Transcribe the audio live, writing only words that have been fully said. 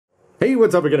Hey,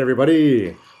 what's up again,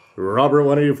 everybody? Robert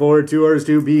 184,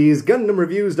 2Rs2Bs,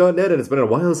 GundamReviews.net, and it's been a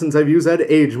while since I've used that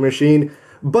age machine,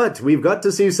 but we've got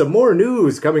to see some more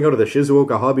news coming out of the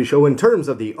Shizuoka Hobby Show in terms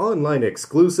of the online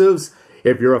exclusives.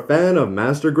 If you're a fan of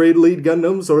Master Grade Lead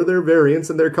Gundams or their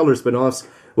variants and their color spin-offs,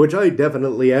 which I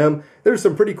definitely am, there's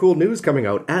some pretty cool news coming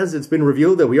out as it's been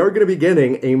revealed that we are going to be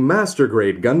getting a Master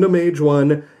Grade Gundam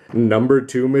Age-1 number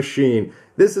 2 machine.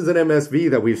 This is an MSV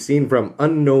that we've seen from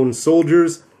Unknown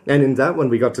Soldiers, and in that one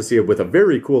we got to see it with a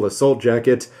very cool assault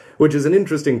jacket, which is an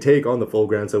interesting take on the Full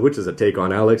Granza, which is a take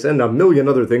on Alex, and a million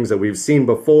other things that we've seen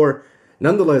before.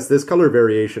 Nonetheless, this color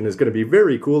variation is going to be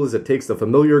very cool as it takes the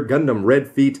familiar Gundam red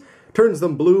feet, turns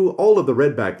them blue. All of the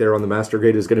red back there on the Master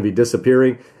Grade is going to be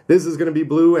disappearing. This is going to be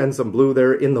blue and some blue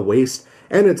there in the waist.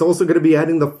 And it's also going to be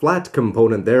adding the flat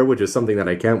component there, which is something that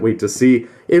I can't wait to see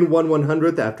in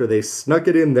 1/100th after they snuck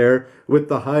it in there with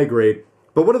the high grade.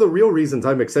 But one of the real reasons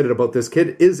I'm excited about this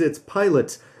kit is its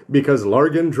pilot, because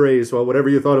Largan Drace, well, whatever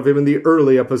you thought of him in the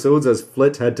early episodes as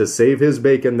Flit had to save his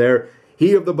bacon there,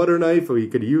 he of the butter knife, he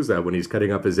could use that when he's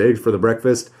cutting up his eggs for the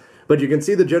breakfast. But you can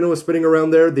see the Genoa spinning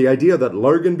around there. The idea that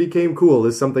Largan became cool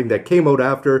is something that came out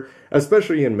after,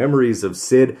 especially in Memories of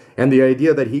Sid, and the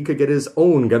idea that he could get his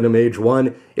own Gundam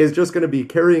Age-1 is just going to be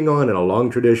carrying on in a long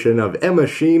tradition of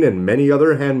M-Machine and many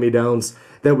other hand-me-downs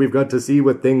that we've got to see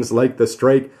with things like the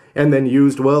Strike, and then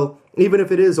used, well, even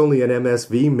if it is only an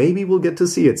MSV, maybe we'll get to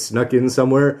see it snuck in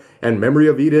somewhere, and Memory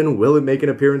of Eden, will it make an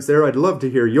appearance there? I'd love to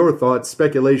hear your thoughts,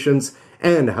 speculations,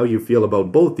 and how you feel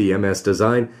about both the MS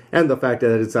design and the fact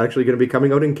that it's actually going to be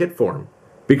coming out in kit form.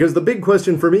 Because the big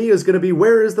question for me is going to be,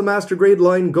 where is the Master Grade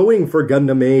line going for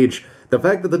Gundam Age? The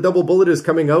fact that the Double Bullet is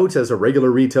coming out as a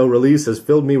regular retail release has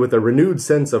filled me with a renewed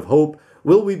sense of hope.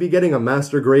 Will we be getting a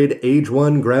Master Grade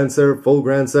Age-1 Granza, Full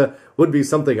Granza? Would be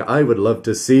something I would love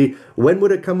to see. When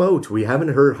would it come out? We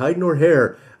haven't heard hide nor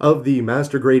hair of the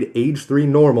Master Grade Age-3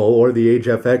 Normal or the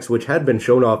Age-FX, which had been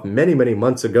shown off many, many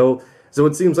months ago. So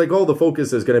it seems like all the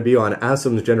focus is going to be on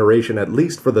Asim's generation, at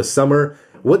least for the summer.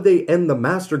 Would they end the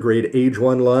Master Grade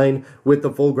Age-1 line with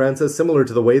the Full Granza, similar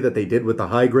to the way that they did with the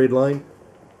High Grade line?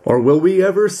 Or will we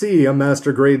ever see a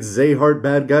Master Grade Zayhart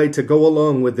bad guy to go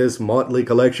along with this motley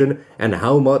collection? And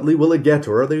how motley will it get?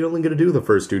 Or are they only going to do the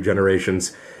first two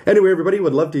generations? Anyway, everybody,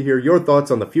 would love to hear your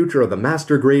thoughts on the future of the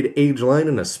Master Grade Age line,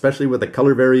 and especially with the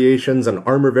color variations and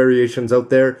armor variations out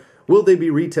there. Will they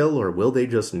be retail, or will they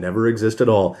just never exist at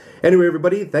all? Anyway,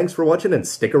 everybody, thanks for watching, and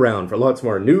stick around for lots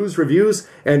more news, reviews,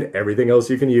 and everything else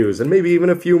you can use, and maybe even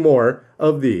a few more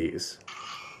of these.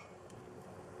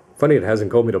 Funny it hasn't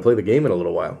called me to play the game in a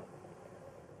little while.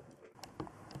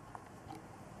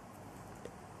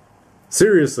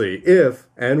 Seriously, if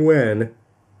and when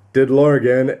did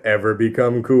Largan ever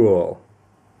become cool?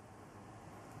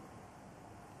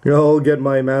 I'll get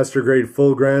my Master Grade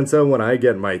Full Granza when I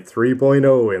get my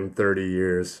 3.0 in 30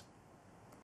 years.